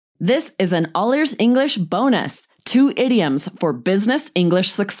This is an All Ears English bonus, 2 idioms for business English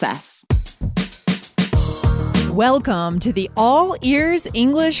success. Welcome to the All Ears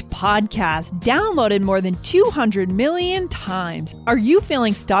English podcast, downloaded more than 200 million times. Are you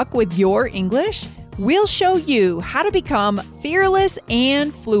feeling stuck with your English? We'll show you how to become fearless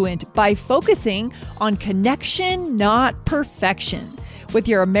and fluent by focusing on connection, not perfection. With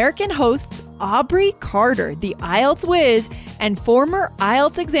your American hosts, Aubrey Carter, the IELTS whiz, and former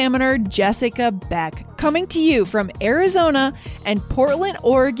IELTS examiner Jessica Beck, coming to you from Arizona and Portland,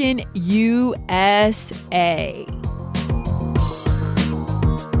 Oregon, USA.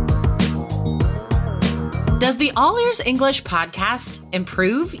 Does the All Ears English podcast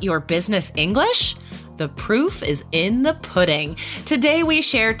improve your business English? The proof is in the pudding. Today we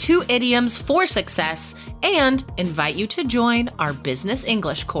share 2 idioms for success and invite you to join our business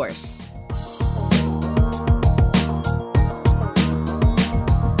English course.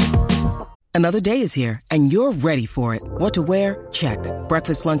 Another day is here, and you're ready for it. What to wear? Check.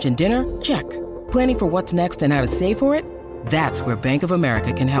 Breakfast, lunch, and dinner? Check. Planning for what's next and how to save for it? That's where Bank of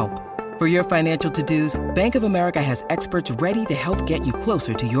America can help. For your financial to-dos, Bank of America has experts ready to help get you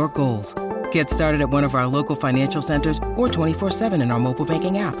closer to your goals. Get started at one of our local financial centers or 24/7 in our mobile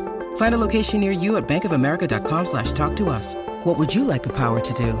banking app. Find a location near you at bankofamerica.com/talktous. What would you like the power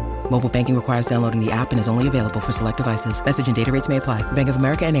to do? Mobile banking requires downloading the app and is only available for select devices. Message and data rates may apply. Bank of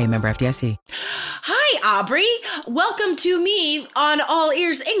America N.A., member FDIC. Hi, Aubrey. Welcome to me on All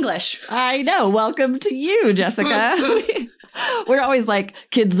Ears English. I know. Welcome to you, Jessica. We're always like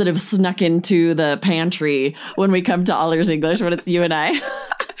kids that have snuck into the pantry when we come to All Ears English, when it's you and I.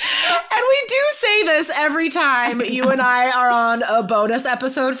 And we do say this every time you and I are on a bonus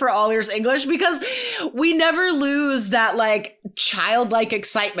episode for All Ears English because we never lose that like childlike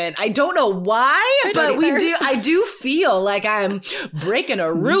excitement. I don't know why, but we do. I do feel like I'm breaking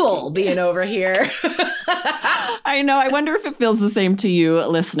a rule being over here. I know. I wonder if it feels the same to you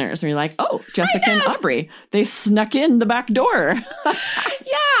listeners. When you're like, oh, Jessica and Aubrey, they snuck in the back door.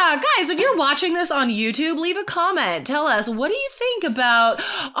 Yeah, guys, if you're watching this on YouTube, leave a comment. Tell us, what do you think about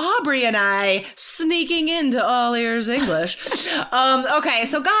Aubrey and I sneaking into All Ears English? Okay,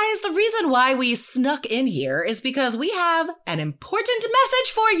 so guys, the reason why we snuck in here is because we have an important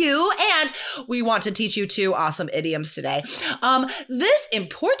message for you, and we want to teach you 2 awesome idioms today. This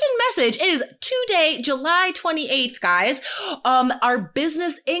important message is today, July 28th, guys. Our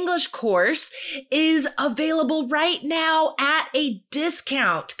business English course is available right now at a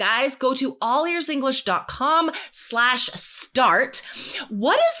discount. Guys, go to allearsenglish.com/start.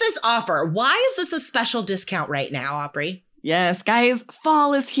 What is this offer? Why is this a special discount right now, Aubrey? Yes, guys,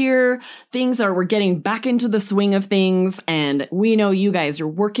 fall is here. We're getting back into the swing of things. And we know you guys are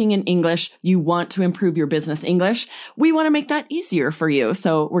working in English. You want to improve your business English. We want to make that easier for you.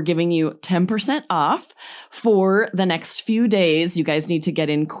 So we're giving you 10% off for the next few days. You guys need to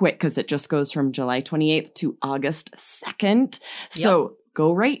get in quick because it just goes from July 28th to August 2nd. Yep. So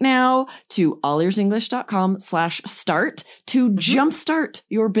go right now to allearsenglish.com/start to jumpstart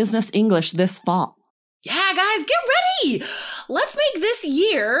your business English this fall. Yeah, guys, get ready. Let's make this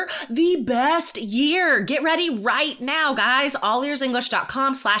year the best year. Get ready right now, guys.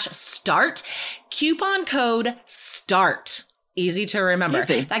 allearsenglish.com/start. Coupon code START. Easy to remember.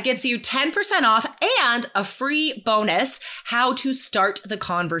 Easy. That gets you 10% off and a free bonus, how to start the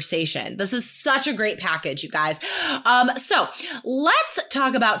conversation. This is such a great package, you guys. So let's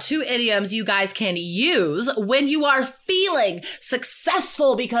talk about 2 idioms you guys can use when you are feeling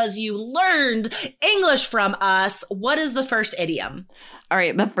successful because you learned English from us. What is the first idiom? All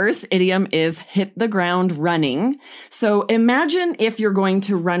right, the first idiom is hit the ground running. So imagine if you're going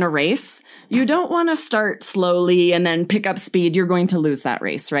to run a race. You don't want to start slowly and then pick up speed. You're going to lose that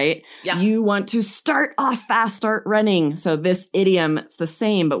race, right? Yeah. You want to start off fast, start running. So this idiom, it's the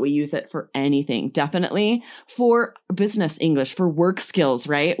same, but we use it for anything. Definitely for business English, for work skills,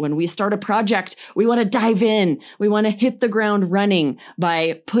 right? When we start a project, we want to dive in. We want to hit the ground running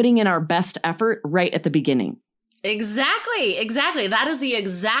by putting in our best effort right at the beginning. Exactly. That is the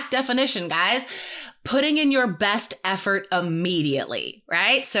exact definition, guys. Putting in your best effort immediately,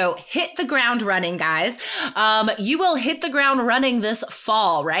 right? So hit the ground running, guys. You will hit the ground running this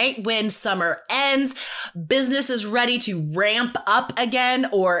fall, right? When summer ends, business is ready to ramp up again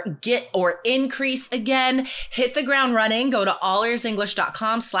or increase again. Hit the ground running. Go to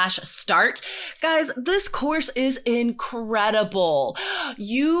allearsenglish.com/start. Guys, this course is incredible.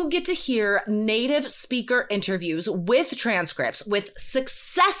 You get to hear native speaker interviews with transcripts with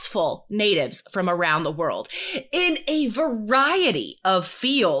successful natives from around around the world in a variety of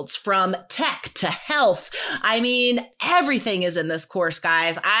fields, from tech to health. I mean, everything is in this course,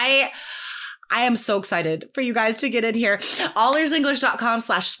 guys. I am so excited for you guys to get in here.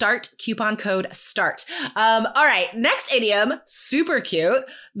 allearsenglish.com/start, coupon code START. All right, next idiom, super cute.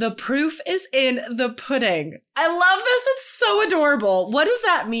 The proof is in the pudding. I love this. It's so adorable. What does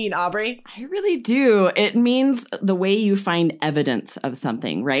that mean, Aubrey? I really do. It means the way you find evidence of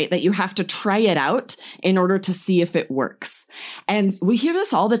something, right? That you have to try it out in order to see if it works. And we hear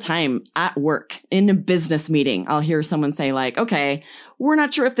this all the time at work in a business meeting. I'll hear someone say like, okay, we're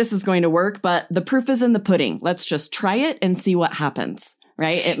not sure if this is going to work, but the proof is in the pudding. Let's just try it and see what happens,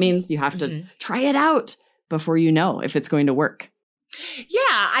 right? It means you have to try it out before you know if it's going to work.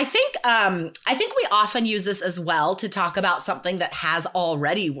 Yeah, I think we often use this as well to talk about something that has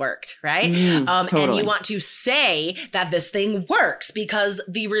already worked, right? Totally. And you want to say that this thing works because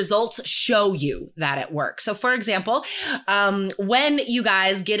the results show you that it works. So for example, when you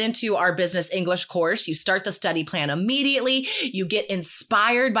guys get into our business English course, you start the study plan immediately. You get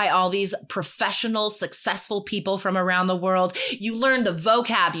inspired by all these professional, successful people from around the world. You learn the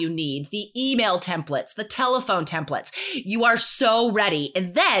vocab you need, the email templates, the telephone templates. You are so ready.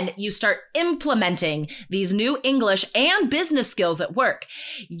 And then you start implementing these new English and business skills at work.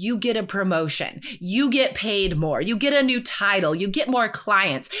 You get a promotion. You get paid more. You get a new title. You get more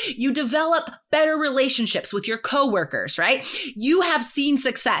clients. You develop better relationships with your coworkers, right? You have seen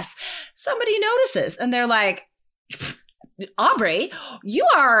success. Somebody notices and they're like, Aubrey, you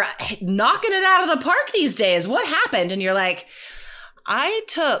are knocking it out of the park these days. What happened? And you're like, I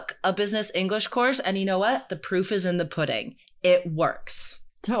took a business English course and you know what? The proof is in the pudding. It works.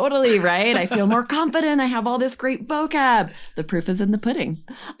 Totally, right? I feel more confident. I have all this great vocab. The proof is in the pudding.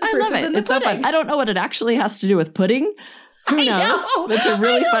 I love it. It's so fun. I don't know what it actually has to do with pudding. Who knows? Know. That's a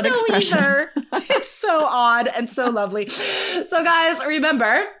really fun expression. It's so odd and so lovely. So guys,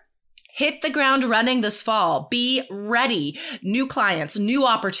 remember, hit the ground running this fall. Be ready. New clients, new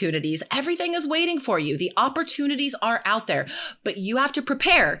opportunities. Everything is waiting for you. The opportunities are out there, but you have to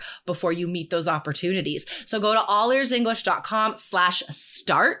prepare before you meet those opportunities. So go to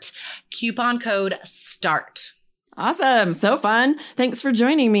allearsenglish.com/start, coupon code START. Awesome. So fun. Thanks for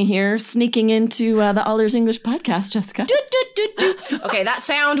joining me here, sneaking into the All Ears English podcast, Jessica. Okay, that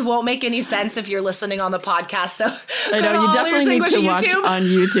sound won't make any sense if you're listening on the podcast. So I know you definitely need to watch on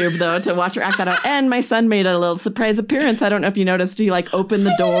YouTube, though, to watch her act that out. And my son made a little surprise appearance. I don't know if you noticed. He opened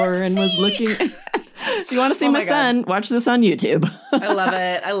the door and was looking. If you want to see my son, watch this on YouTube. I love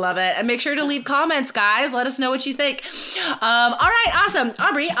it. I love it. And make sure to leave comments, guys. Let us know what you think. All right, awesome.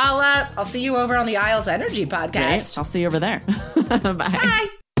 Aubrey, I'll see you over on the IELTS Energy podcast. Great. I'll see you over there. Bye. Bye.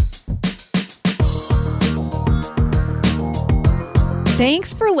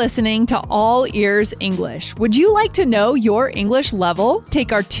 Thanks for listening to All Ears English. Would you like to know your English level?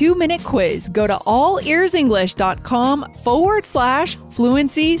 Take our 2-minute quiz. Go to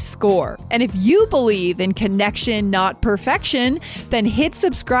allearsenglish.com/fluency score. And if you believe in connection, not perfection, then hit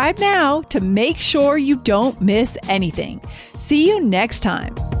subscribe now to make sure you don't miss anything. See you next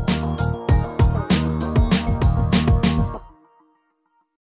time.